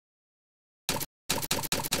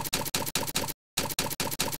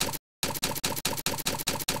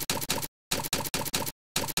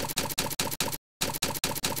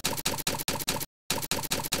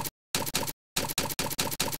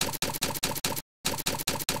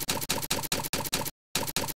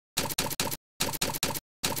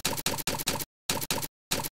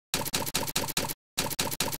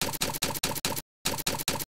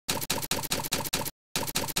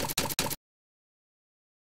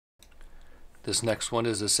This next one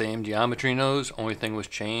is the same geometry nodes. Only thing was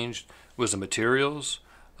changed was the materials,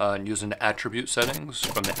 and using the attribute settings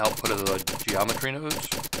from the output of the geometry nodes.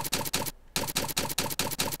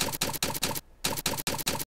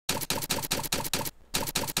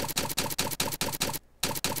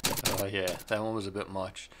 Yeah, that one was a bit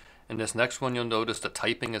much. In this next one, you'll notice the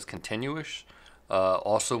typing is continuous.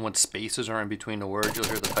 Also, when spaces are in between the words, you'll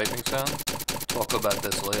hear the typing sound. Talk about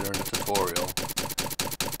this later in the tutorial.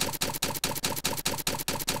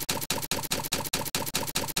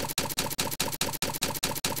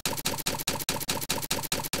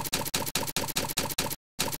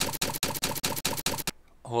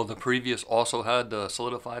 Well, the previous also had the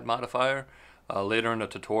solidified modifier. Later in the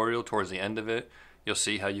tutorial, towards the end of it, you'll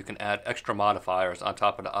see how you can add extra modifiers on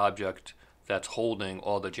top of the object that's holding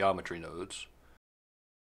all the geometry nodes.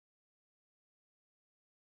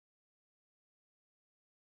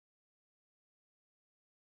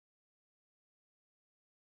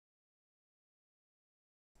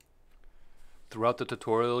 Throughout the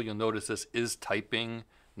tutorial, you'll notice this is typing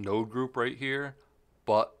node group right here,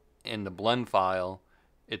 but in the blend file,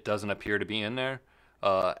 it doesn't appear to be in there.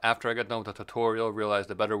 After I got done with the tutorial, realized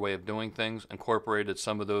a better way of doing things, incorporated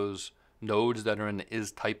some of those nodes that are in the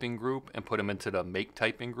is typing group and put them into the make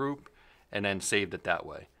typing group, and then saved it that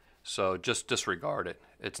way. So just disregard it.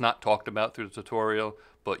 It's not talked about through the tutorial,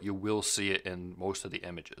 but you will see it in most of the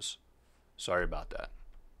images. Sorry about that.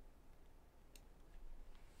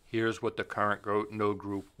 Here's what the current node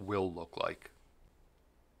group will look like.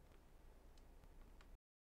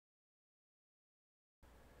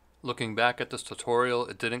 Looking back at this tutorial,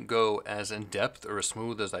 it didn't go as in-depth or as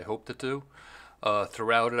smooth as I hoped it to.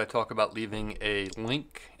 Throughout it, I talk about leaving a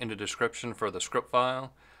link in the description for the script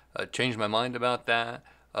file. Changed my mind about that.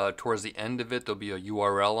 Towards the end of it, there'll be a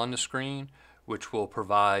URL on the screen, which will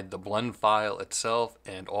provide the blend file itself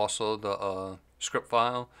and also the script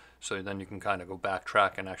file. So then you can kind of go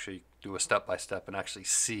backtrack and actually do a step-by-step and actually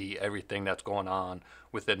see everything that's going on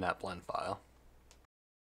within that blend file.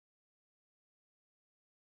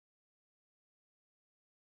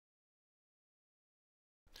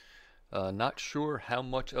 Not sure how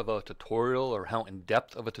much of a tutorial or how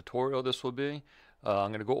in-depth of a tutorial this will be.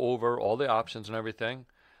 I'm going to go over all the options and everything,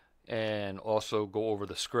 and also go over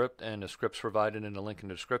the script, and the script's provided in the link in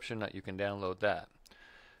the description that you can download that.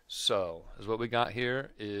 So, as what we got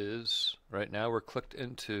here is, right now we're clicked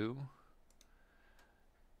into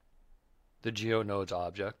the GeoNodes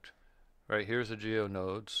object. Right here's the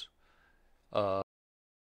GeoNodes.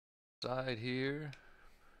 Side here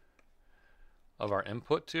of our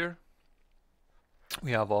inputs here,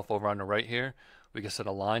 we have off over on the right here, we can set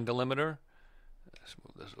a line delimiter. Let's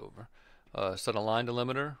move this over. Set a line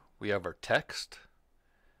delimiter. We have our text,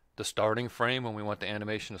 the starting frame when we want the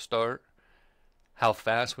animation to start, how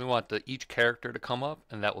fast we want each character to come up,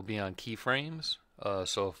 and that will be on keyframes.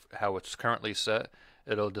 So how it's currently set,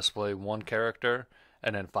 it'll display one character,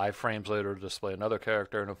 and then 5 frames later it'll display another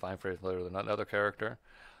character, and then 5 frames later another character.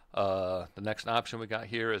 The next option we got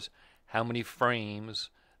here is how many frames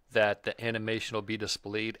that the animation will be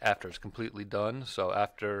displayed after it's completely done. So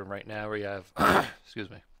after, right now we have, excuse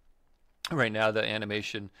me, right now the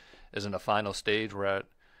animation is in the final stage. We're at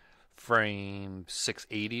frame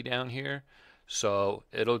 680 down here. So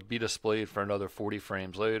it'll be displayed for another 40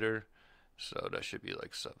 frames later. So that should be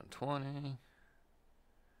like 720,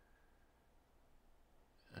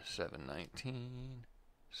 719,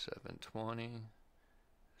 720,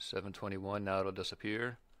 721. Now it'll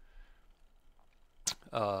disappear.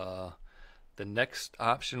 The next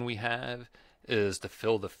option we have is to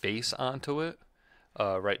fill the face onto it.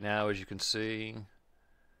 Right now, as you can see,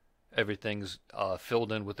 everything's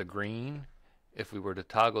filled in with the green. If we were to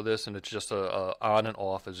toggle this, and it's just a on and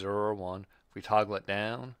off, a 0 or 1, if we toggle it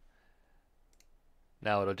down,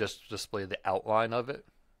 now it'll just display the outline of it,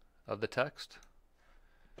 of the text.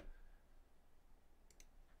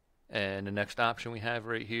 And the next option we have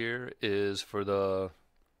right here is for the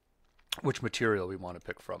which material we want to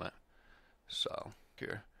pick from it. So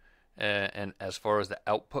here, and as far as the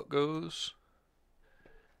output goes,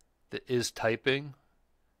 the is typing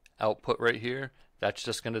output right here, that's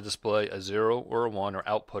just going to display a 0 or a 1, or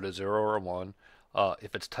output a 0 or a 1.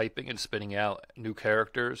 If it's typing and spitting out new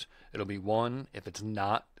characters, it'll be 1. If it's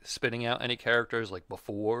not spitting out any characters, like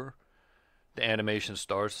before the animation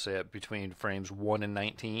starts, say at between frames 1 and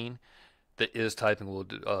 19, the is typing will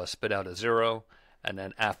spit out a 0. And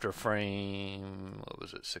then after frame, what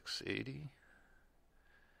was it, 680?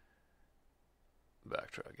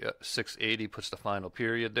 Backtrack, yeah, 680 puts the final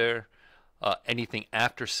period there. Anything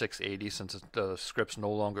after 680, since the script's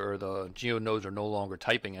no longer, or the GeoNodes are no longer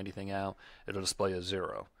typing anything out, it'll display a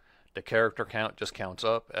 0. The character count just counts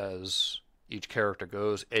up as each character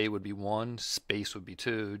goes. A would be 1, space would be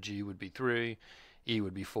 2, G would be 3, E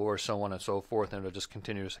would be 4, so on and so forth, and it'll just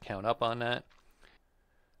continue to count up on that.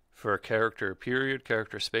 For a character period,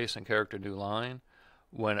 character space, and character new line,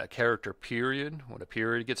 when a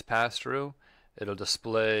period gets passed through, it'll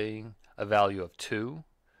display a value of 2.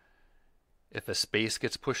 If a space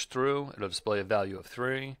gets pushed through, it'll display a value of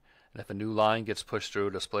 3. And if a new line gets pushed through,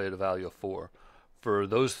 it'll display a value of 4. For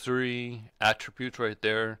those 3 attributes right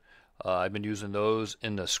there, I've been using those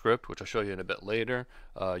in the script, which I'll show you in a bit later.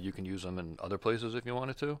 You can use them in other places if you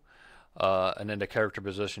wanted to. And then the character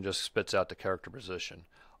position just spits out the character position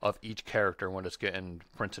of each character when it's getting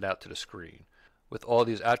printed out to the screen. With all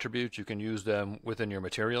these attributes, you can use them within your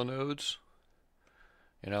material nodes.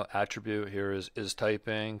 Attribute here is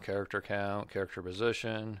typing, character count, character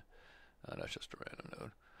position. That's just a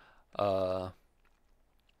random node.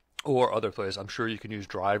 Or other places. I'm sure you can use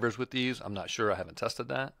drivers with these. I'm not sure. I haven't tested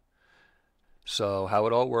that. So how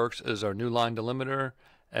it all works is our new line delimiter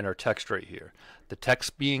and our text right here. The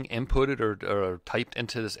text being inputted or typed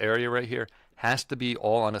into this area right here has to be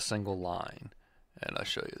all on a single line. And I'll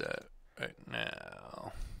show you that right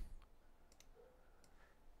now.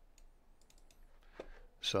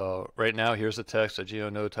 So right now, here's the text, a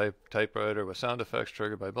GeoNode typewriter with sound effects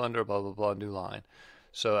triggered by Blender, blah, blah, blah, new line.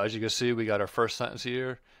 So as you can see, we got our first sentence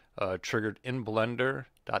here, triggered in Blender, ...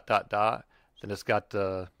 Then it's got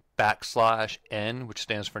the \n, which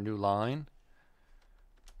stands for new line.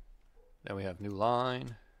 Then we have new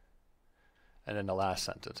line. And then the last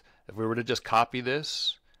sentence. If we were to just copy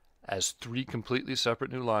this as 3 completely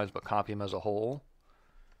separate new lines, but copy them as a whole,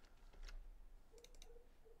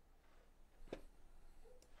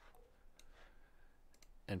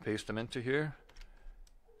 and paste them into here,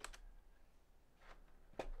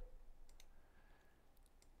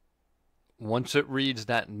 once it reads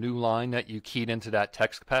that new line that you keyed into that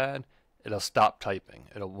text pad, it'll stop typing.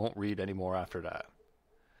 It won't read anymore after that.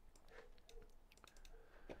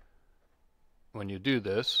 When you do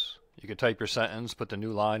this, you can type your sentence, put the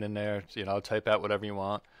new line in there, type out whatever you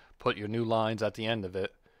want, put your new lines at the end of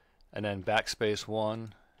it, and then backspace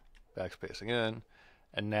 1, backspace again,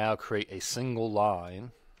 and now create a single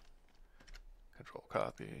line. Control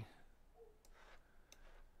copy.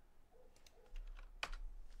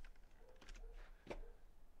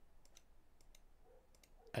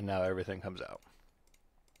 And now everything comes out.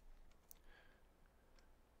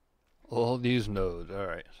 All these nodes. All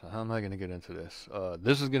right, so how am I going to get into this?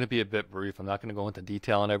 This is going to be a bit brief. I'm not going to go into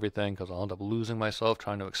detail on everything because I'll end up losing myself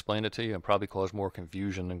trying to explain it to you and probably cause more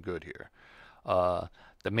confusion than good here.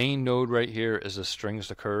 The main node right here is the strings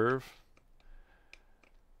to curve,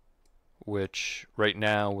 which right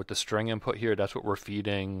now with the string input here, that's what we're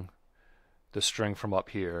feeding the string from up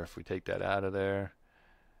here. If we take that out of there,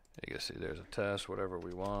 you can see there's a test, whatever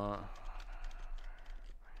we want.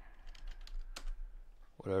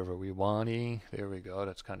 Whatever we want-y. There we go.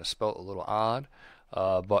 That's kind of spelt a little odd.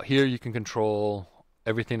 But here you can control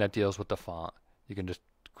everything that deals with the font. You can just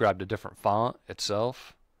grab the different font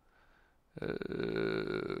itself. There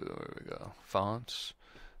we go. Fonts.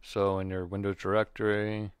 So in your Windows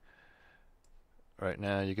directory, right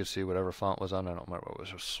now you can see whatever font was on. I don't remember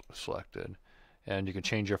what was selected. And you can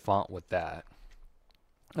change your font with that.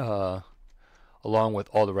 Along with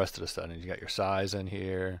all the rest of the settings. You got your size in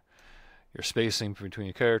here, your spacing between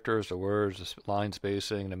your characters, the words, the line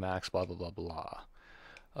spacing, the max, blah, blah, blah,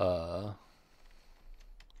 blah.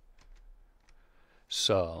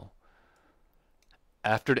 So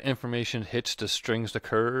after the information hits the strings to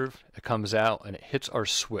curve, it comes out and it hits our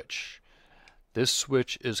switch. This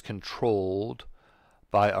switch is controlled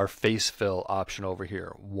by our face fill option over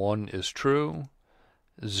here. 1 is true,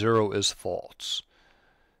 0 is false.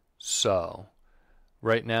 So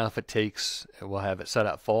right now, if it takes, we'll have it set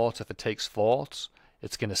at false. If it takes false,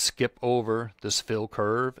 it's going to skip over this fill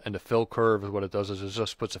curve. And the fill curve is what it does is it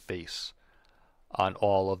just puts a face on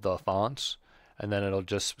all of the fonts. And then it'll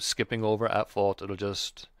just, skipping over at false, it'll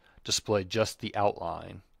just display just the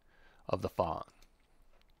outline of the font.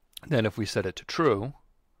 Then if we set it to true,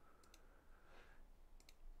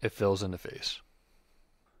 it fills in the face.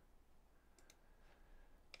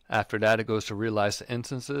 After that, it goes to realize the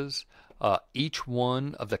instances. Each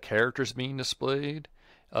one of the characters being displayed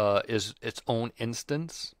is its own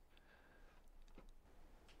instance.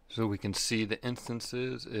 So we can see the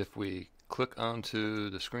instances. If we click onto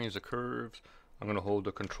the screens of curves, I'm going to hold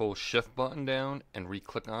the Control-Shift button down and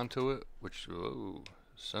re-click onto it, which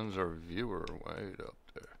sends our viewer way up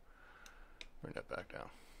there. Bring that back down.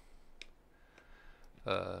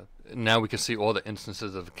 Now we can see all the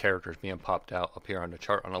instances of the characters being popped out up here on the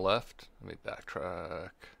chart on the left. Let me backtrack.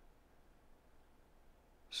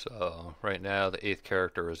 So right now the 8th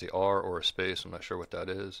character is the R or a space. I'm not sure what that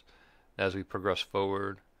is. As we progress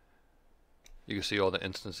forward, you can see all the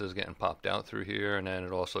instances getting popped out through here, and then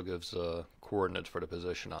it also gives coordinates for the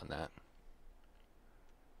position on that.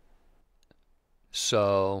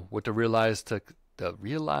 So with the realized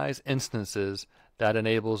instances, that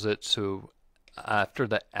enables it to, after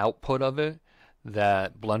the output of it,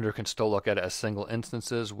 that Blender can still look at it as single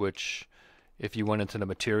instances, which if you went into the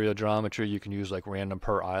material geometry, you can use like random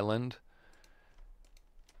per island.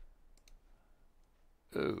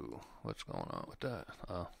 Ooh, what's going on with that?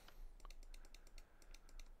 Oh.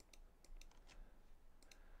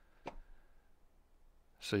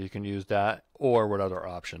 So you can use that, or what other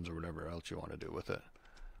options or whatever else you want to do with it.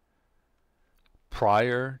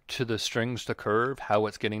 Prior to the strings to curve, how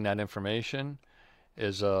it's getting that information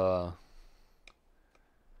is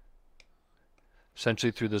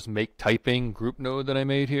essentially through this make typing group node that I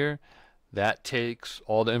made here. That takes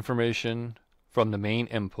all the information from the main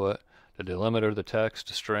input, the delimiter, the text,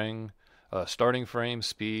 the string, starting frame,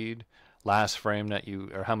 speed, last frame that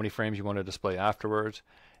you, or how many frames you want to display afterwards,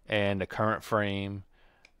 and the current frame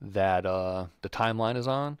that the timeline is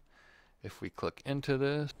on. If we click into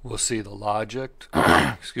this, we'll see the logic.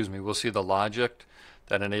 Excuse me. We'll see the logic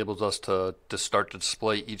that enables us to start to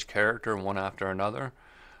display each character one after another.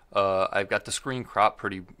 I've got the screen cropped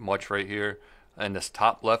pretty much right here. In this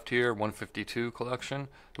top left here, 152 collection,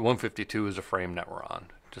 the 152 is the frame that we're on.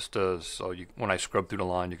 Just so you, when I scrub through the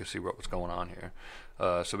line, you can see what's going on here.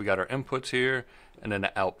 So we got our inputs here, and then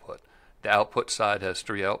the output. The output side has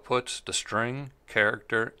 3 outputs: the string,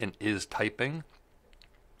 character, and is typing.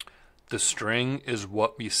 The string is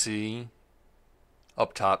what we see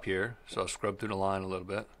up top here. So I'll scrub through the line a little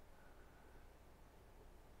bit,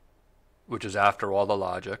 which is after all the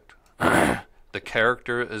logic. The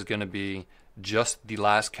character is going to be just the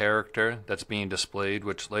last character that's being displayed,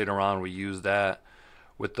 which later on we use that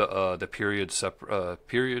with the period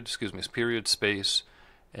space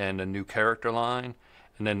and a new character line.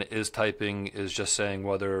 And then the is typing is just saying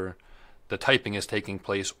whether the typing is taking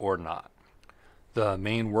place or not. The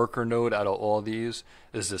main worker node out of all these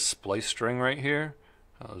is this splice string right here.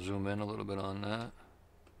 I'll zoom in a little bit on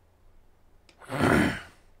that.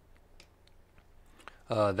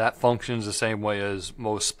 That functions the same way as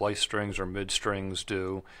most splice strings or mid strings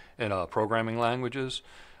do in programming languages.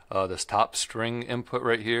 This top string input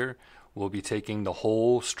right here will be taking the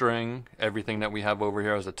whole string, everything that we have over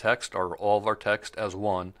here as a text, or all of our text as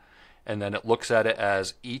one, and then it looks at it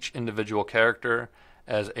as each individual character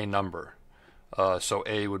as a number. So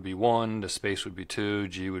A would be 1, the space would be 2,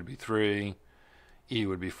 G would be 3, E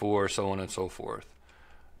would be 4, so on and so forth.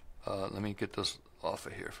 Let me get this off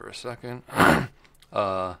of here for a second.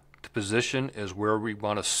 The position is where we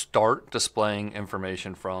want to start displaying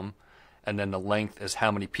information from, and then the length is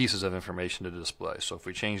how many pieces of information to display. So if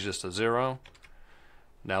we change this to 0,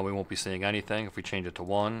 now we won't be seeing anything. If we change it to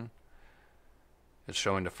 1, it's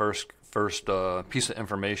showing the first piece of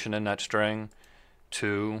information in that string.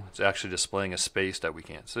 2, it's actually displaying a space that we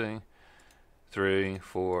can't see. 3,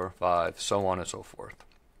 4, 5, so on and so forth.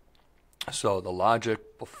 So the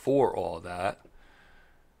logic before all that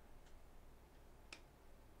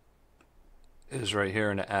is right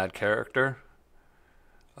here in the add character.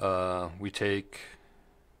 We take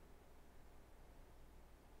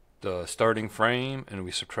the starting frame and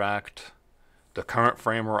we subtract the current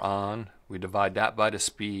frame we're on. We divide that by the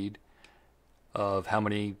speed of how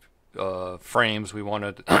many frames we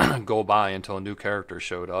want to go by until a new character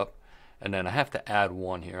showed up. And then I have to add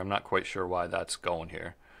 1 here. I'm not quite sure why that's going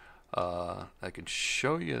here. I can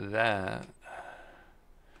show you that.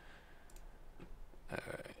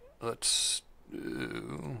 Alright, let's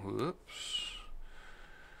do, whoops.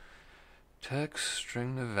 Text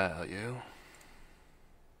string the value.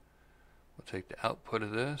 We'll take the output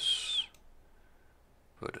of this,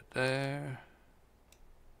 put it there.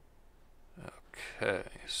 Okay,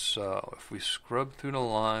 so if we scrub through the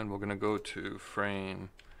line, we're going to go to frame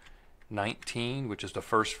 19, which is the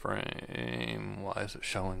first frame. Why is it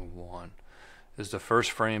showing 1? Is the first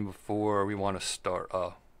frame before we want to start.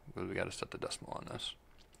 Oh, we got to set the decimal on this.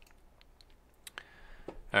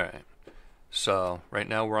 Alright, so right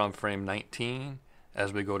now we're on frame 19.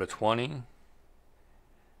 As we go to 20,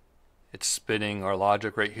 it's spitting, our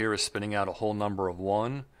logic right here is spitting out a whole number of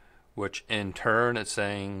 1, which in turn it's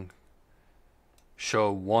saying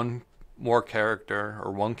show 1 more character,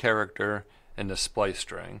 or 1 character in the splice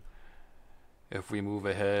string. If we move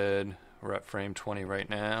ahead, we're at frame 20 right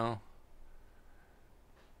now.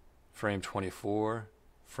 Frame 24,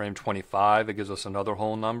 frame 25, it gives us another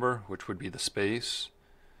whole number, which would be the space.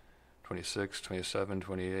 26, 27,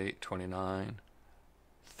 28, 29,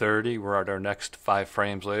 30, we're at our next 5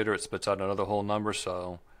 frames later, it spits out another whole number,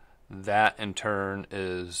 so that in turn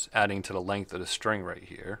is adding to the length of the string right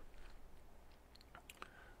here.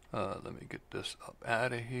 Let me get this up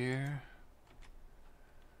out of here.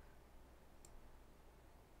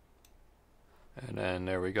 And then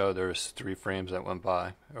there we go, there's 3 frames that went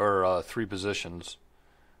by, or 3 positions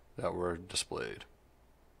that were displayed.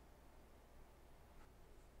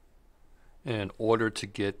 In order to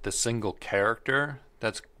get the single character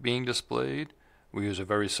that's being displayed, we use a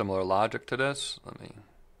very similar logic to this. Let me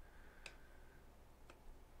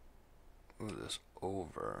move this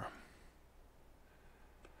over.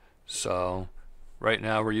 So right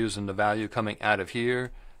now we're using the value coming out of here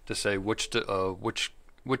to say which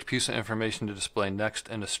piece of information to display next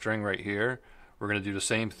in the string right here. We're going to do the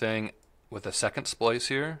same thing with a second splice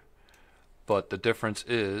here, but the difference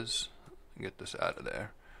is, get this out of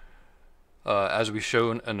there. As we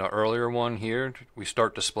showed in the earlier one here, we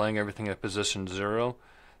start displaying everything at position 0.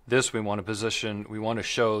 This we want to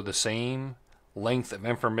show the same length of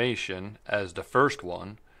information as the first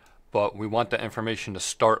one, but we want the information to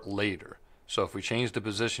start later. So if we change the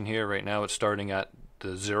position here, right now it's starting at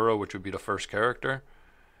the 0, which would be the first character.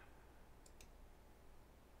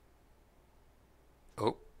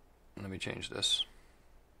 Oh, let me change this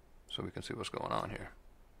so we can see what's going on here.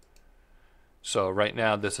 So right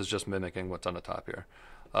now this is just mimicking what's on the top here.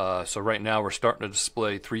 So right now we're starting to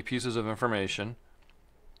display 3 pieces of information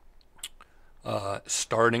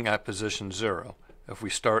starting at position 0. If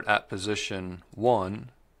we start at position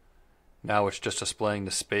 1, now it's just displaying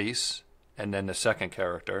the space and then the second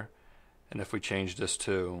character. And if we change this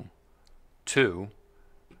to 2,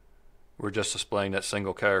 we're just displaying that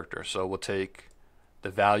single character. So we'll take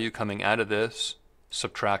the value coming out of this,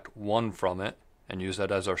 subtract 1 from it, and use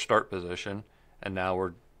that as our start position. And now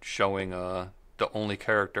we're showing the only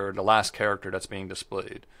character, the last character that's being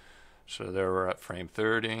displayed. So there we're at frame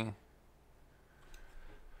 30.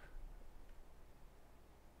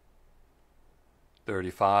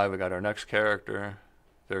 $35, we got our next character.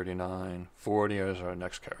 $39, $40 is our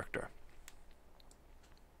next character.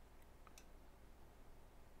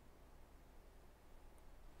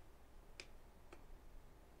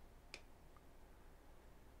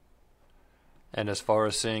 And as far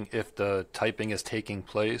as seeing if the typing is taking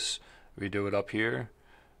place, we do it up here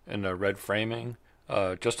in the red framing.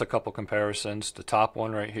 Just a couple comparisons. The top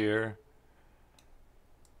one right here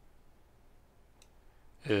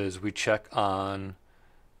is we check on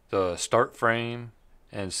the start frame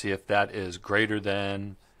and see if that is greater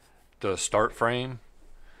than the start frame.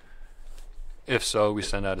 If so, we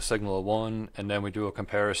send out a signal of 1, and then we do a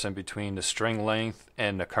comparison between the string length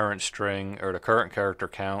and the current string, or the current character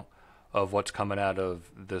count of what's coming out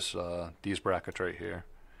of this these brackets right here.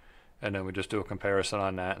 And then we just do a comparison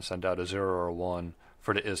on that and send out a 0 or a 1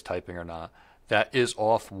 for the is typing or not. That is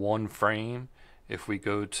off 1 frame. If we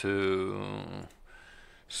go to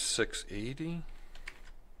 680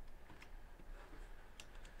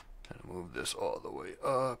 and move this all the way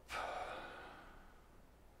up,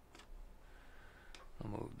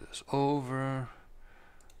 I'll move this over.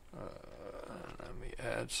 Let me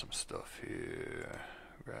add some stuff here.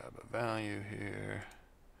 Grab a value here.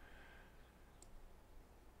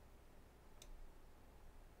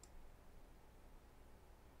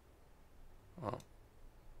 Oh.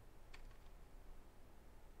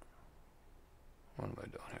 What am I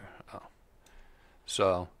doing here? Oh.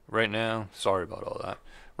 So right now, sorry about all that.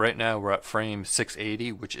 Right now we're at frame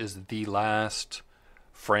 680, which is the last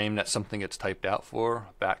frame that something gets typed out for.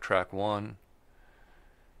 Backtrack 1.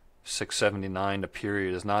 679, the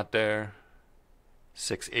period is not there.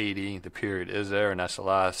 680, the period is there, and that's the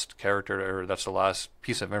last character, or that's the last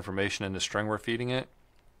piece of information in the string we're feeding it.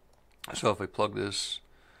 So if we plug this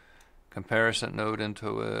comparison node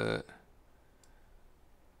into it,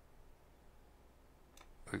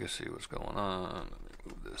 we can see what's going on. Let me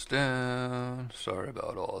move this down. Sorry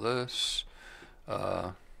about all this.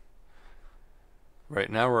 Right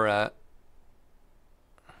now we're at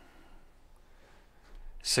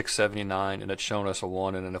 679, and it's showing us a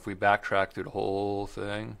 1, and then if we backtrack through the whole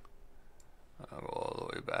thing, I'll go all the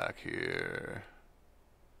way back here.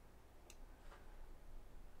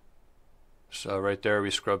 So right there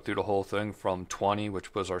we scrubbed through the whole thing from 20,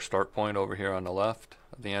 which was our start point over here on the left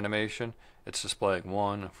of the animation. It's displaying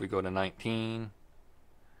 1. If we go to 19,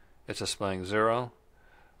 it's displaying 0.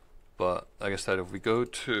 But like I said, if we go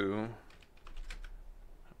to,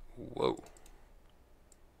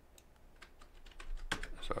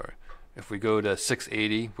 if we go to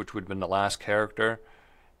 680, which would have been the last character,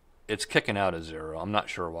 it's kicking out a 0. I'm not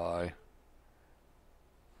sure why.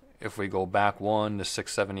 if we go back 1 to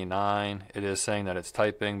 679, it is saying that it's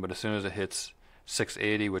typing, but as soon as it hits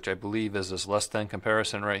 680, which I believe is this less than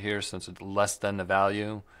comparison right here, since it's less than the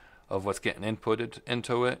value of what's getting inputted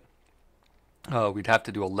into it, we'd have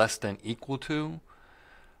to do a less than equal to,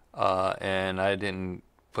 and I didn't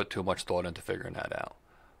put too much thought into figuring that out.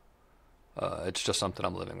 It's just something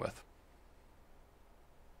I'm living with.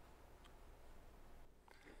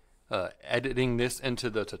 Editing this into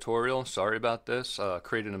the tutorial, sorry about this,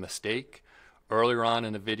 created a mistake. Earlier on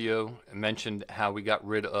in the video, I mentioned how we got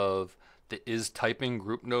rid of the is typing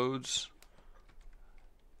group nodes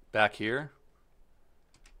back here,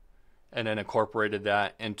 and then incorporated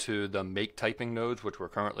that into the make typing nodes, which we're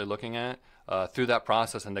currently looking at. Through that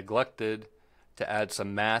process, and neglected to add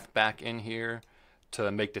some math back in here to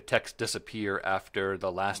make the text disappear after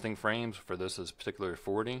the lasting frames. For this is particularly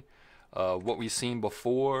 40. What we've seen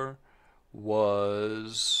before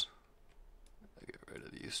was, get rid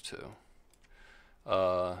of these two.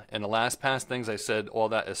 In the last past things I said all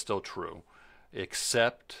that is still true,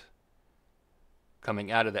 except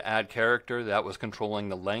coming out of the add character that was controlling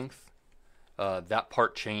the length. That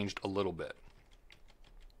part changed a little bit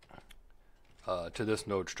to this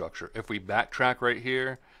node structure. If we backtrack right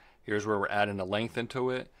here, here's where we're adding the length into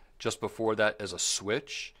it. Just before that is a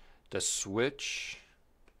switch. The switch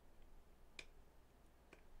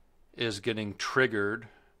is getting triggered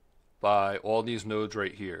by all these nodes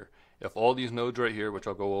right here. If all these nodes right here, which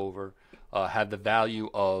I'll go over, have the value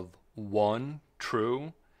of 1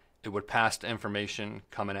 true, it would pass the information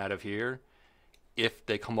coming out of here. If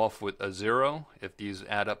they come off with a 0, if these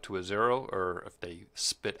add up to a 0, or if they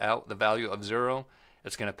spit out the value of 0,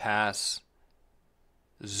 it's going to pass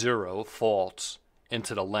 0 false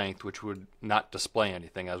into the length, which would not display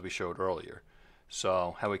anything as we showed earlier.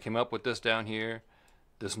 So how we came up with this down here,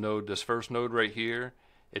 this node, this first node right here,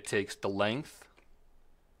 it takes the length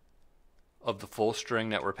of the full string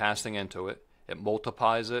that we're passing into it, it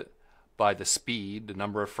multiplies it by the speed, the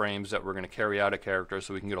number of frames that we're going to carry out a character,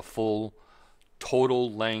 so we can get a full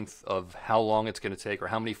total length of how long it's going to take, or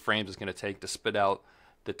how many frames it's going to take to spit out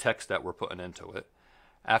the text that we're putting into it.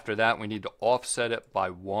 After that, we need to offset it by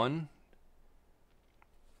 1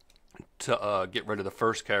 to get rid of the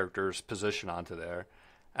first character's position onto there.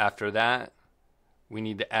 After that, we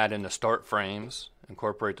need to add in the start frames,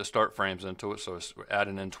 incorporate the start frames into it, so we're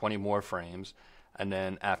adding in 20 more frames. And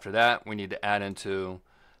then after that, we need to add into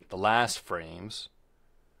the last frames,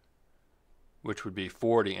 which would be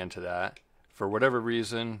 40 into that. For whatever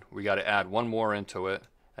reason, we got to add 1 more into it,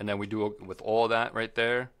 and then we do with all that right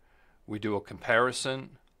there, we do a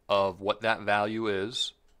comparison of what that value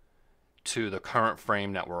is to the current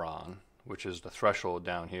frame that we're on, which is the threshold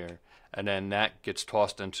down here, and then that gets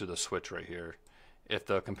tossed into the switch right here. If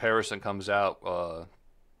the comparison comes out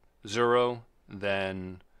 0,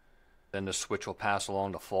 then the switch will pass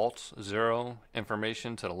along the false 0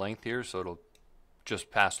 information to the length here, so it'll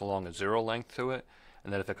just pass along a 0 length to it.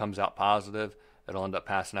 And then if it comes out positive, it'll end up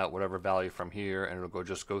passing out whatever value from here, and it'll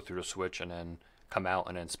just go through the switch and then come out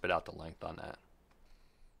and then spit out the length on that.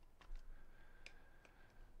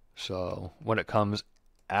 So when it comes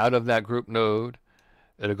out of that group node,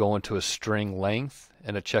 it'll go into a string length,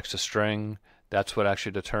 and it checks the string. That's what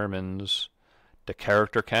actually determines the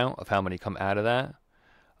character count of how many come out of that.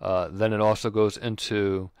 Then it also goes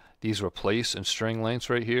into these replace and string lengths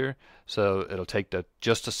right here. So it'll take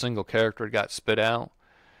just a single character that got spit out.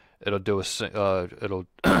 It'll do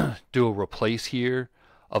a replace here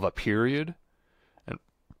of a period,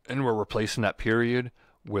 and we're replacing that period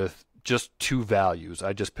with just 2 values.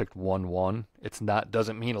 I just picked 1, 1. It's not,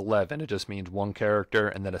 doesn't mean 11. It just means 1 character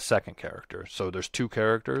and then a second character. So there's 2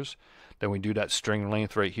 characters. Then we do that string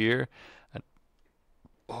length right here. And,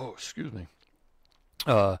 oh, excuse me.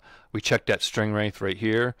 We check that string length right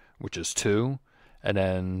here, which is 2, and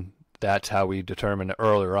then that's how we determined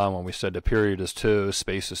earlier on when we said the period is 2,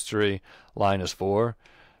 space is 3, line is 4.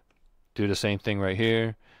 Do the same thing right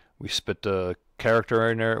here. We spit the character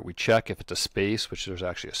in there. We check if it's a space, which there's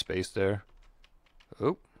actually a space there.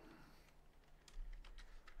 Oh.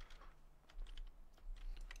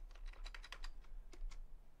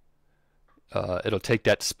 It'll take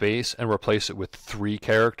that space and replace it with 3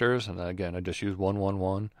 characters, and then again I just use 1, 1,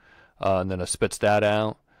 1, and then it spits that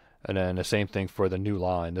out. And then the same thing for the new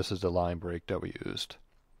line. This is the line break that we used.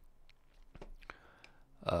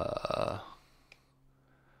 What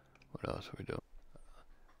else are we doing?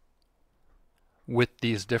 With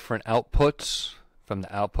these different outputs from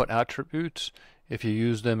the output attributes, if you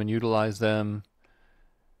use them and utilize them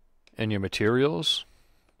in your materials,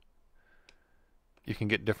 you can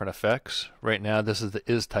get different effects. Right now this is the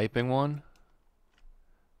is typing one.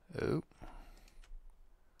 Oh.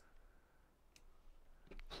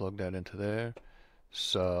 plug that into there.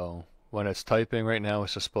 So when it's typing right now,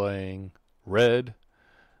 it's displaying red.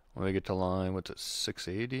 When we get to line, what's it,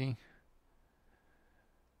 680?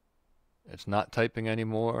 It's not typing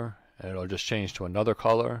anymore, and it'll just change to another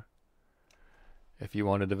color. If you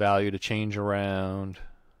wanted the value to change around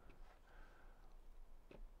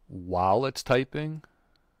while it's typing,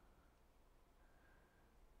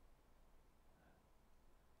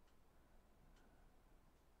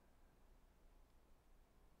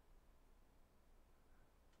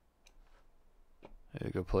 you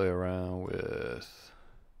can play around with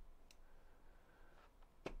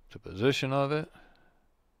the position of it.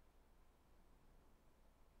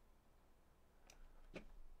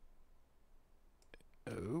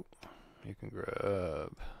 Oh, you can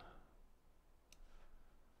grab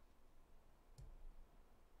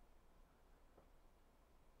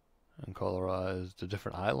and colorize the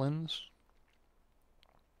different islands.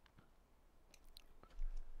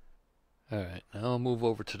 Alright, now I'll move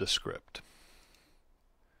over to the script.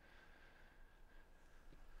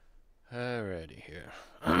 Alrighty here.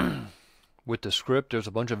 With the script, there's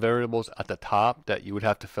a bunch of variables at the top that you would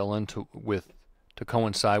have to fill in to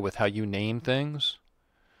coincide with how you name things.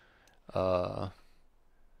 I'll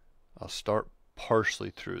start partially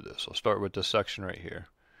through this. I'll start with this section right here.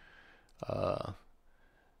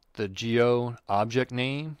 The geo object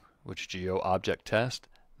name, which geo object test,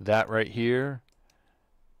 that right here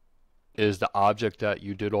is the object that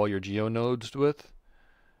you did all your geo nodes with.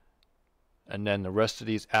 And then the rest of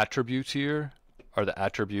these attributes here are the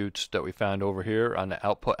attributes that we found over here on the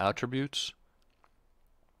output attributes.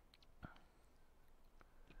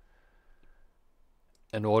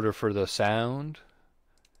 In order for the sound,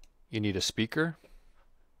 you need a speaker.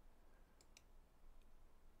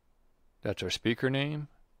 That's our speaker name.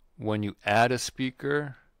 When you add a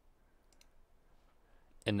speaker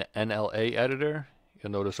in the NLA Editor,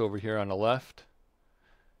 you'll notice over here on the left,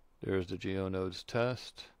 there's the GeoNodes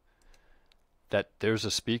test, that there's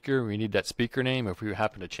a speaker. We need that speaker name. If we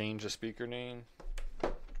happen to change the speaker name,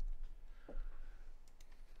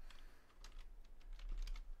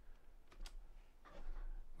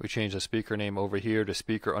 we change the speaker name over here to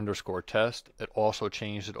speaker underscore test. It also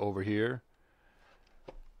changed it over here.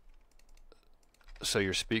 So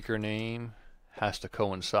your speaker name has to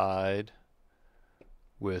coincide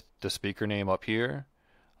with the speaker name up here.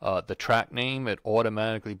 The track name,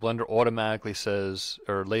 Blender automatically says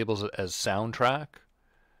or labels it as soundtrack,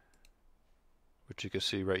 which you can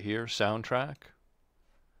see right here, soundtrack.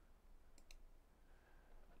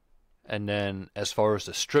 And then as far as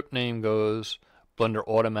the strip name goes, Blender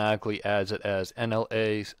automatically adds it as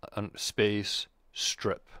NLA space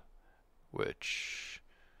strip, which,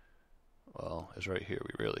 well, is right here.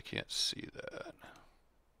 We really can't see that.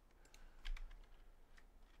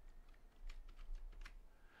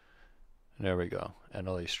 There we go,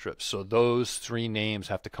 NLA strips. So those three names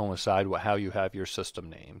have to coincide with how you have your system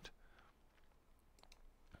named.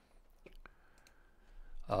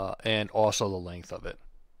 And also the length of it.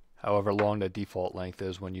 However long the default length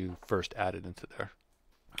is when you first add it into there.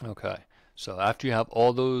 Okay, so after you have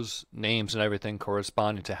all those names and everything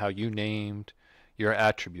corresponding to how you named your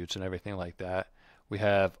attributes and everything like that, we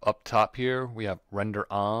have up top here, we have render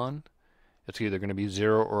on. It's either going to be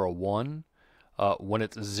 0 or a 1. When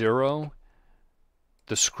it's 0,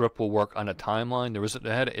 the script will work on a timeline.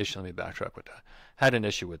 I had an issue, let me backtrack with that. Had an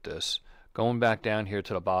issue with this. Going back down here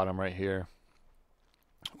to the bottom right here,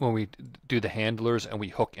 when we do the handlers and we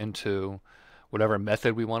hook into whatever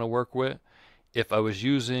method we want to work with, if I was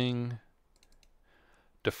using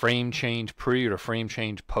the frame change pre or the frame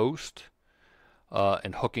change post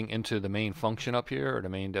and hooking into the main function up here or the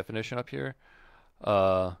main definition up here,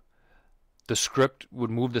 the script would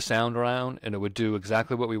move the sound around and it would do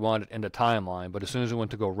exactly what we wanted in the timeline, but as soon as we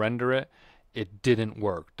went to go render it, it didn't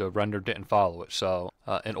work. The render didn't follow it. So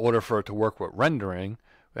in order for it to work with rendering,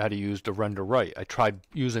 we had to use the render right. I tried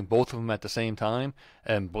using both of them at the same time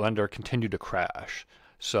and Blender continued to crash.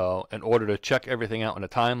 So in order to check everything out in the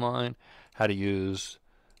timeline, I had to use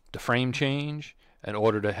the frame change. In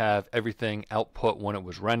order to have everything output when it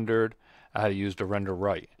was rendered, I had to use the render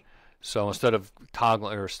right. So instead of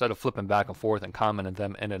flipping back and forth and commenting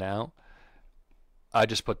them in and out, I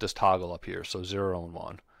just put this toggle up here, so 0 and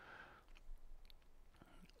 1.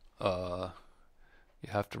 You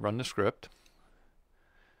have to run the script,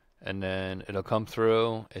 and then it'll come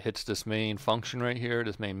through. It hits this main function right here,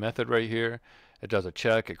 this main method right here. It does a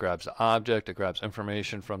check. It grabs the object. It grabs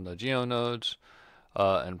information from the GeoNodes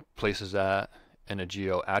and places that in a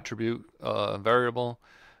geo attribute variable.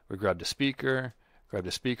 We grab the speaker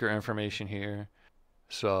information here.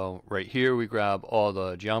 So right here we grab all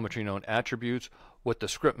the geometry node attributes. What the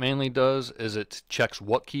script mainly does is it checks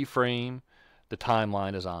what keyframe the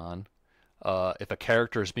timeline is on, if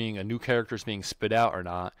a new character is being spit out or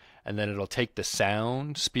not, and then it'll take the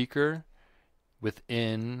sound speaker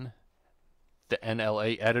within the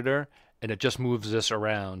NLA editor, and it just moves this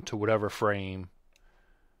around to whatever frame.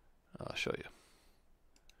 I'll show you.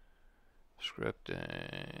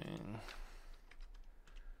 Scripting.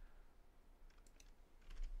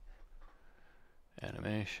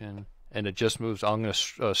 Animation. And it just moves. I'm going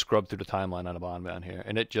to scrub through the timeline on the bottom down here,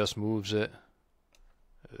 and it just moves it.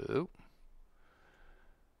 Oh.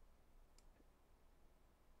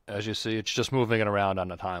 As you see, it's just moving it around on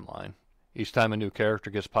the timeline. Each time a new character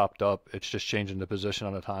gets popped up, it's just changing the position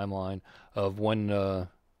on the timeline of when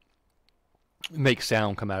make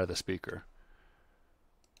sound come out of the speaker.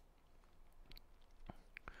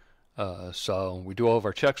 So we do all of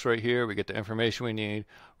our checks right here. We get the information we need.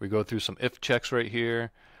 We go through some if checks right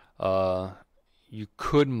here. You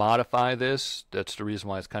could modify this. That's the reason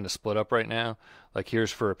why it's kind of split up right now. Like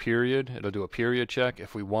here's for a period. It'll do a period check.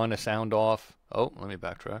 If we want to sound off, oh, let me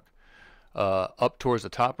backtrack. Up towards the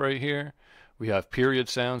top right here, we have period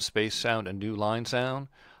sound, space sound, and new line sound.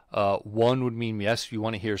 1 would mean yes, you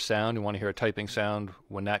want to hear sound. You want to hear a typing sound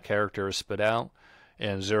when that character is spit out.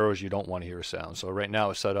 And 0 is you don't want to hear a sound. So right now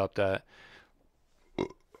it's set up that,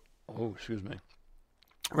 oh, excuse me.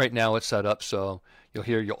 Right now it's set up so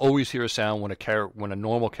you'll always hear a sound when a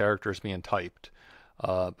normal character is being typed.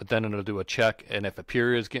 But then it'll do a check, and if a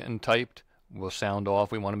period is getting typed, we'll sound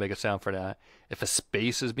off. We want to make a sound for that. If a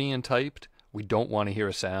space is being typed, we don't want to hear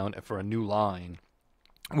a sound. And for a new line,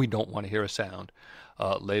 we don't want to hear a sound.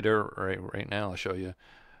 Later, right now, I'll show you.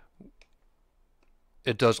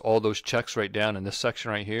 It does all those checks right down in this section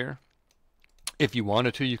right here. If you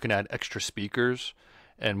wanted to, you can add extra speakers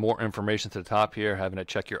and more information to the top here, having it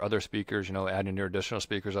check your other speakers, adding your additional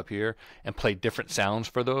speakers up here and play different sounds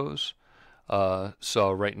for those.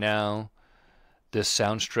 So right now, this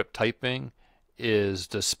sound strip typing is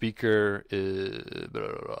the speaker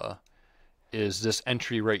is this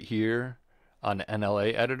entry right here on the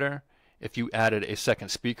NLA editor. If you added a second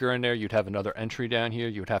speaker in there, you'd have another entry down here.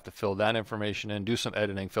 You would have to fill that information in, do some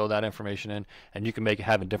editing, fill that information in, and you can make it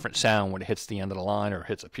have a different sound when it hits the end of the line or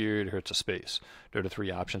hits a period or hits a space. They're the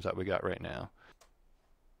 3 options that we got right now.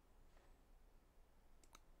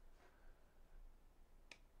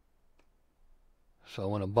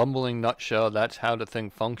 So in a bumbling nutshell, that's how the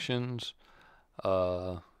thing functions.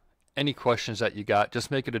 Any questions that you got,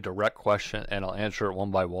 just make it a direct question and I'll answer it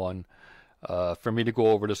one by one. For me to go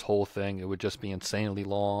over this whole thing, it would just be insanely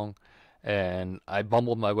long, and I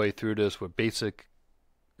bumbled my way through this with basic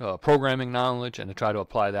programming knowledge and to try to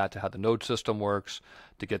apply that to how the node system works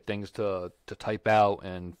to get things to type out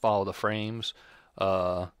and follow the frames.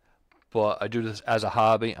 But I do this as a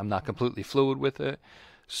hobby. I'm not completely fluid with it,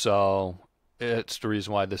 so it's the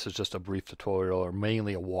reason why this is just a brief tutorial or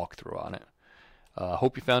mainly a walkthrough on it.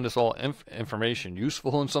 Hope you found this all information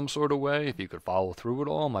useful in some sort of way. If you could follow through with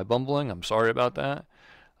all my bumbling, I'm sorry about that.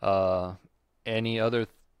 Any other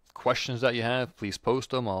questions that you have, please post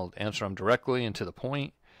them. I'll answer them directly and to the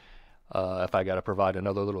point. If I got to provide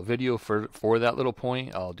another little video for that little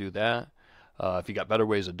point, I'll do that. If you got better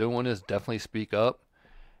ways of doing this, definitely speak up.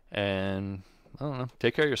 And I don't know,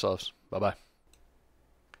 take care of yourselves. Bye-bye.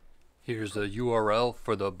 Here's the URL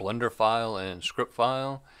for the Blender file and script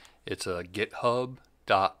file. It's a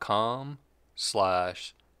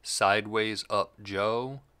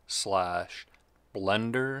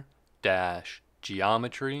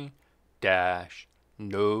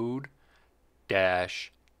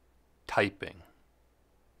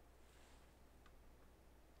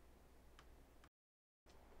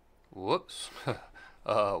Whoops.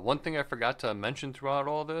 One thing I forgot to mention throughout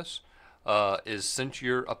all this is since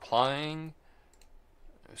you're applying,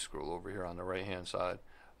 scroll over here on the right hand side,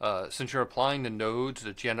 since you're applying the nodes,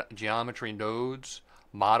 the geometry nodes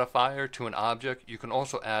modifier to an object, you can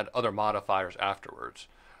also add other modifiers afterwards.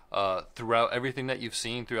 Throughout everything that you've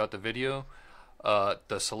seen throughout the video,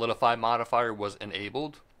 the solidify modifier was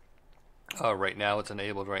enabled. Right now it's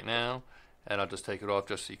enabled right now, and I'll just take it off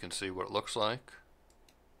just so you can see what it looks like.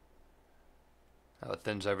 It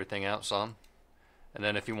thins everything out some. And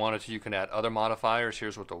then if you wanted to, you can add other modifiers.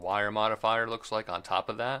 Here's what the wire modifier looks like on top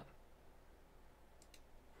of that.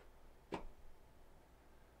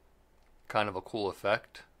 Kind of a cool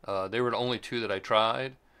effect. They were the only 2 that I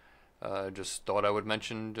tried. Just thought I would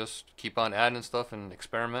mention, just keep on adding stuff and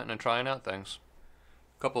experimenting and trying out things.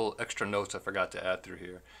 A couple extra notes I forgot to add through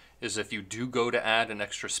here is if you do go to add an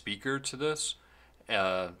extra speaker to this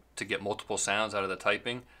to get multiple sounds out of the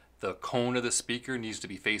typing, the cone of the speaker needs to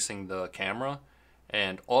be facing the camera,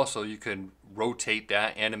 And also you can rotate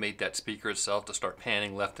that, animate that speaker itself to start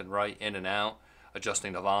panning left and right, in and out,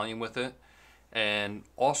 adjusting the volume with it. And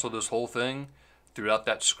also this whole thing, throughout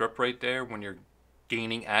that script right there, when you're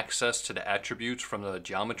gaining access to the attributes from the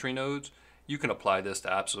geometry nodes, you can apply this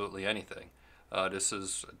to absolutely anything. This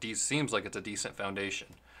seems like it's a decent foundation.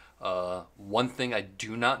 One thing I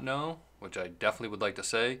do not know, which I definitely would like to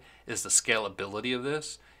say, is the scalability of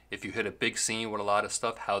this. If you hit a big scene with a lot of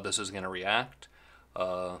stuff, how this is going to react.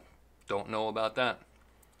 Don't know about that.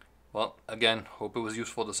 Well, again, hope it was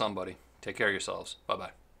useful to somebody. Take care of yourselves.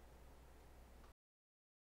 Bye-bye.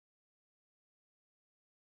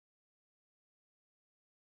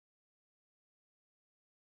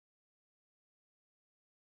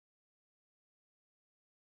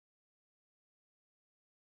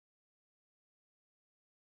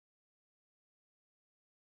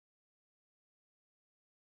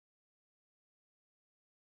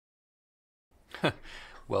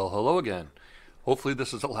 Well, hello again. Hopefully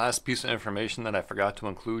this is the last piece of information that I forgot to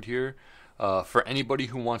include here. For anybody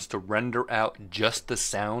who wants to render out just the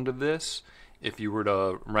sound of this, if you were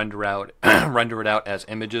to render it out as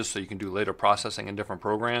images so you can do later processing in different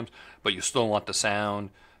programs, but you still want the sound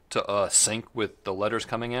to sync with the letters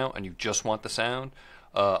coming out and you just want the sound.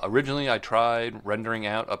 Originally I tried rendering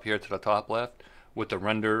out up here to the top left with the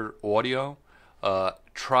render audio.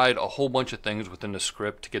 Tried a whole bunch of things within the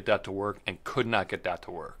script to get that to work and could not get that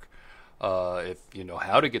to work. If you know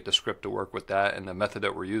how to get the script to work with that and the method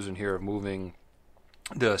that we're using here of moving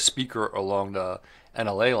the speaker along the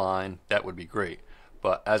NLA line, that would be great.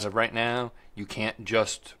 But as of right now, you can't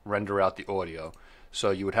just render out the audio.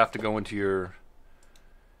 So you would have to go into your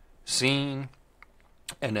scene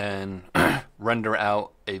and then render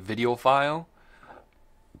out a video file.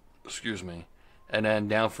 Excuse me. And then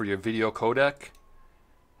down for your video codec,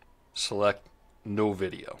 select no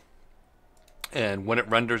video. And when it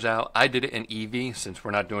renders out, I did it in EV since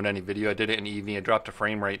we're not doing any video. I did it in EV. I dropped the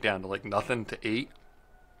frame rate down to like nothing, to 8.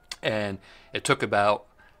 And it took about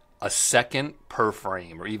a second per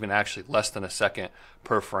frame, or even actually less than a second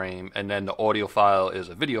per frame. And then the audio file is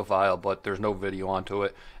a video file, but there's no video onto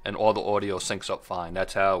it, and all the audio syncs up fine.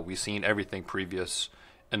 That's how we've seen everything previous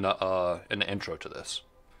in the intro to this.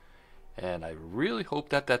 And I really hope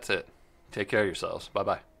that that's it. Take care of yourselves.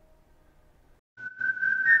 Bye-bye.